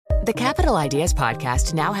The Capital Ideas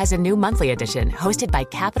podcast now has a new monthly edition hosted by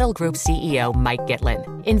Capital Group CEO Mike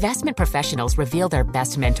Gitlin. Investment professionals reveal their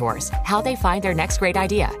best mentors, how they find their next great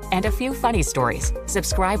idea, and a few funny stories.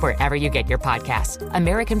 Subscribe wherever you get your podcasts.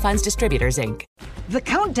 American Funds Distributors, Inc. The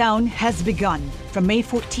countdown has begun. From May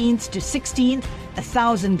 14th to 16th,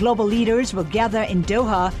 1,000 global leaders will gather in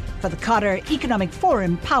Doha for the Qatar Economic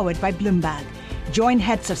Forum powered by Bloomberg. Join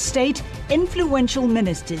heads of state, influential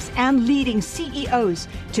ministers, and leading CEOs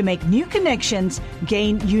to make new connections,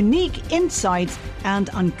 gain unique insights, and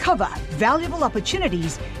uncover valuable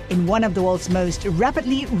opportunities in one of the world's most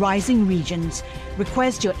rapidly rising regions.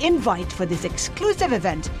 Request your invite for this exclusive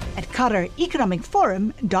event at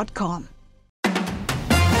QatarEconomicForum.com.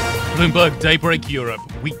 Bloomberg Daybreak Europe,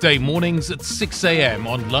 weekday mornings at 6 a.m.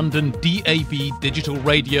 on London DAB digital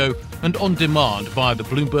radio and on demand via the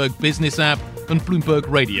Bloomberg Business app and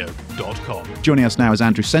BloombergRadio.com. Joining us now is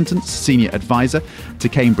Andrew Sentance, Senior Advisor to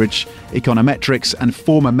Cambridge Econometrics and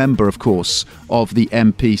former member, of course, of the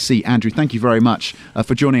MPC. Andrew, thank you very much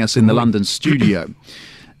for joining us in the London studio.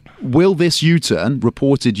 Will this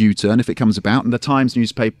reported U-turn, if it comes about, and the Times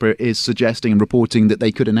newspaper is suggesting and reporting that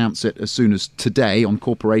they could announce it as soon as today on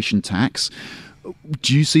corporation tax,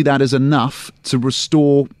 do you see that as enough to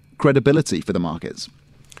restore credibility for the markets?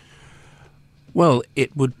 Well,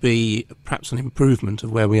 it would be perhaps an improvement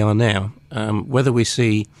of where we are now. Whether we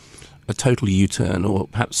see a total U-turn or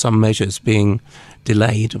perhaps some measures being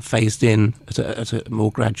delayed or phased in at a more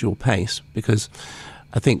gradual pace, because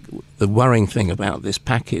I think the worrying thing about this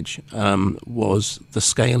package was the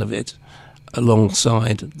scale of it,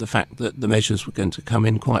 alongside the fact that the measures were going to come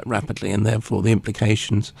in quite rapidly, and therefore the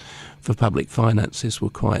implications for public finances were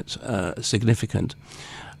quite significant.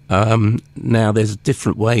 Now, there's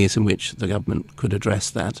different ways in which the government could address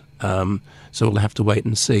that, so we'll have to wait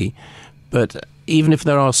and see. But even if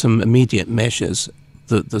there are some immediate measures,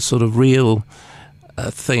 the sort of real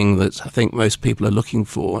thing that I think most people are looking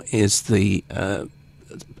for is the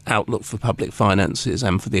outlook for public finances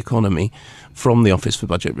and for the economy from the Office for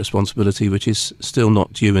Budget Responsibility, which is still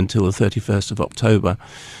not due until the 31st of October.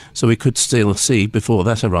 So we could still see, before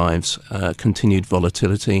that arrives, continued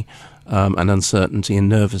volatility and uncertainty and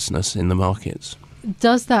nervousness in the markets.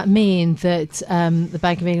 Does that mean that the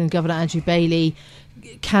Bank of England Governor Andrew Bailey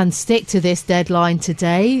can stick to this deadline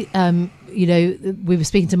today? We were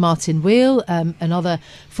speaking to Martin Wheel, another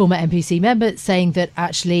former MPC member, saying that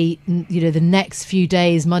actually, the next few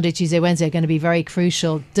days, Monday, Tuesday, Wednesday, are going to be very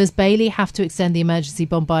crucial. Does Bailey have to extend the emergency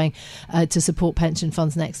bond buying to support pension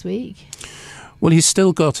funds next week? Well, he's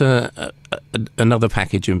still got another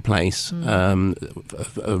package in place, a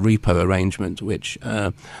repo arrangement, which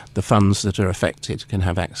the funds that are affected can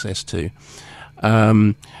have access to.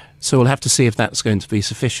 So we'll have to see if that's going to be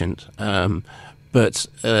sufficient. But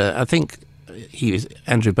I think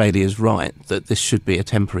Andrew Bailey is right that this should be a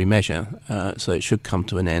temporary measure, so it should come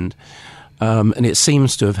to an end. And it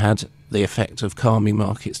seems to have had the effect of calming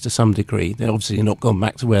markets to some degree. They're obviously not gone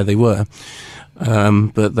back to where they were,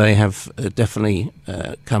 but they have definitely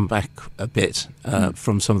come back a bit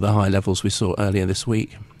from some of the high levels we saw earlier this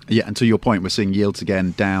week. Yeah, and to your point, we're seeing yields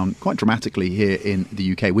again down quite dramatically here in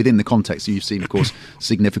the UK. Within the context, you've seen, of course,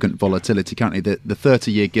 significant volatility. Currently, the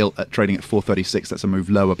 30-year gilt trading at 436. That's a move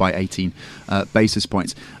lower by 18 basis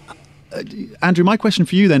points. Andrew, my question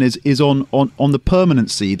for you then is on the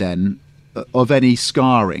permanency then of any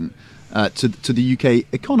scarring to the UK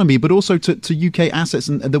economy, but also to UK assets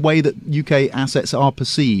and the way that UK assets are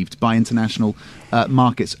perceived by international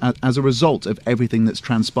markets as a result of everything that's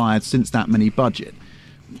transpired since that mini budget.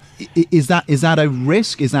 Is that a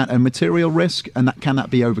risk? Is that a material risk? And can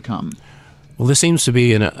that be overcome? Well, there seems to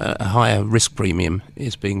be a higher risk premium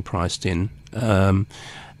is being priced in. And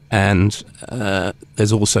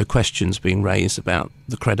there's also questions being raised about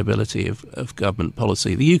the credibility of government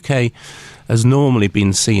policy. The UK has normally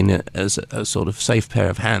been seen as a sort of safe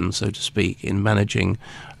pair of hands, so to speak, in managing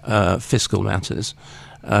fiscal matters.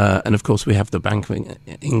 And of course, we have the Bank of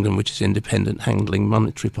England, which is independent, handling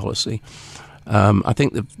monetary policy. I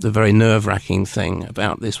think the very nerve-wracking thing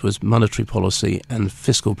about this was monetary policy and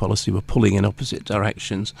fiscal policy were pulling in opposite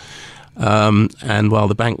directions. And while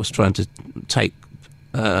the bank was trying to take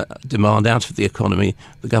demand out of the economy,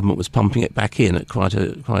 the government was pumping it back in at quite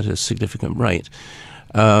a significant rate.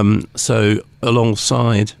 So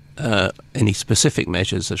alongside any specific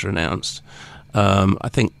measures that are announced, I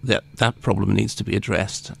think that problem needs to be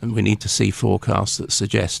addressed, and we need to see forecasts that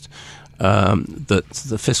suggest that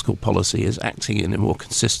the fiscal policy is acting in a more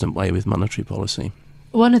consistent way with monetary policy.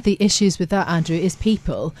 one of the issues with that, Andrew, is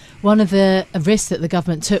people. One of the risks that the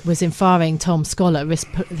government took was in firing Tom Scholar,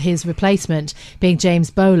 his replacement being James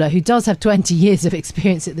Bowler, who does have 20 years of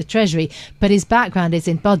experience at the Treasury, but his background is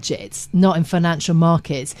in budgets, not in financial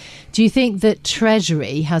markets. Do you think that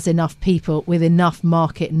Treasury has enough people with enough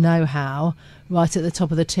market know-how right at the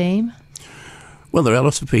top of the team? Well, there are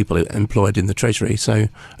lots of people employed in the Treasury, so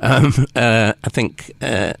I think,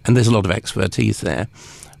 and there's a lot of expertise there.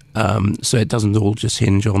 So it doesn't all just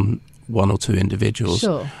hinge on one or two individuals.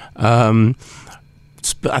 Sure. But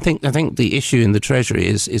I think the issue in the Treasury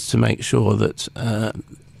is to make sure that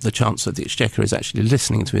the Chancellor of the Exchequer is actually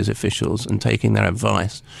listening to his officials and taking their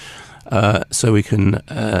advice, so he can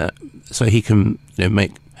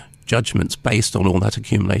make judgments based on all that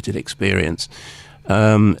accumulated experience.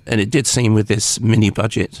 And it did seem with this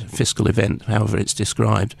mini-budget fiscal event, however it's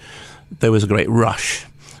described, there was a great rush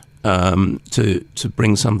to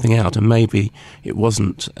bring something out, and maybe it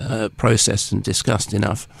wasn't processed and discussed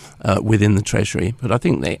enough within the Treasury. But I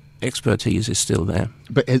think the expertise is still there.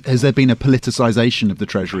 But has there been a politicisation of the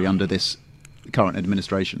Treasury under this current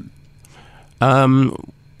administration?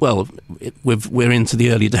 Well, we're into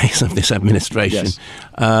the early days of this administration. Yes.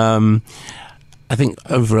 I think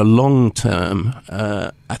over a long term,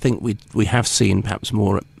 I think we have seen perhaps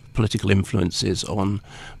more political influences on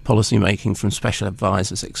policy making from special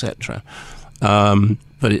advisors, etc.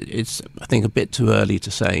 But it's, I think, a bit too early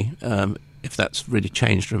to say if that's really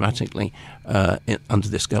changed dramatically under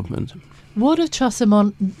this government. What if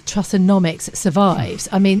Trussonomics survives?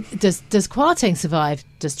 I mean, does Kwarteng survive?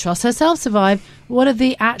 Does Truss herself survive? What if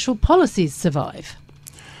the actual policies survive?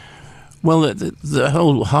 Well, the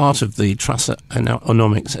whole heart of the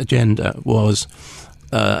Trussonomics agenda was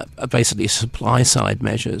basically supply-side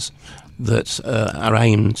measures that are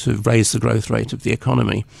aimed to raise the growth rate of the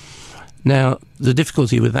economy. Now, the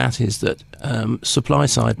difficulty with that is that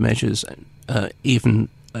supply-side measures, even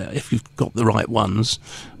if you've got the right ones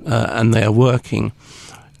and they are working,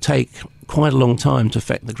 take quite a long time to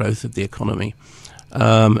affect the growth of the economy.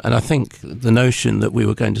 And I think the notion that we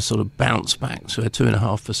were going to sort of bounce back to a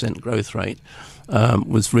 2.5% growth rate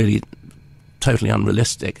was really totally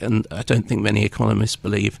unrealistic, and I don't think many economists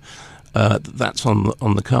believe that's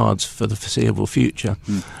on the cards for the foreseeable future.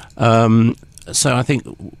 So I think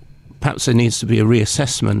perhaps there needs to be a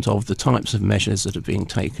reassessment of the types of measures that are being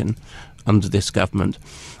taken under this government,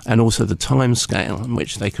 and also the time scale in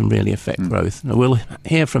which they can really affect growth. Now, we'll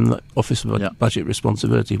hear from the Office of Budget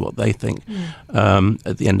Responsibility what they think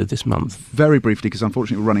at the end of this month. Very briefly, because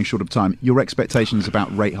unfortunately we're running short of time, your expectations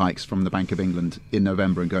about rate hikes from the Bank of England in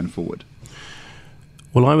November and going forward?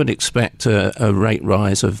 Well, I would expect a rate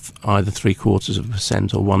rise of either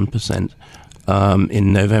 0.75% or 1%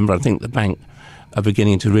 in November. I think the bank are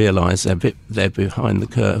beginning to realise they're behind the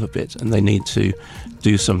curve a bit, and they need to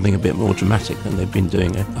do something a bit more dramatic than they've been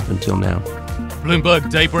doing up until now.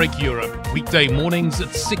 Bloomberg Daybreak Europe, weekday mornings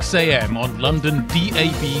at 6 a.m. on London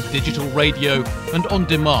DAB digital radio and on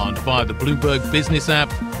demand via the Bloomberg Business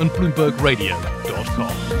app and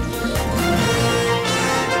BloombergRadio.com.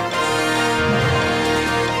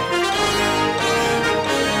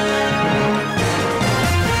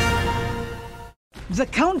 The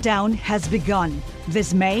countdown has begun.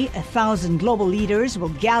 This May, 1,000 global leaders will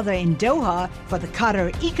gather in Doha for the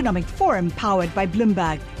Qatar Economic Forum powered by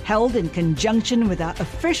Bloomberg, held in conjunction with our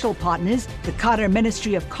official partners, the Qatar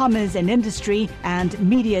Ministry of Commerce and Industry and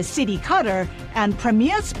Media City Qatar, and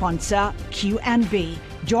premier sponsor QNB.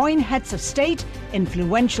 Join heads of state,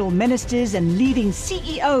 influential ministers and leading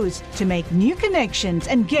CEOs to make new connections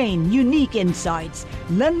and gain unique insights.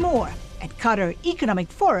 Learn more at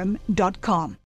QatarEconomicForum.com.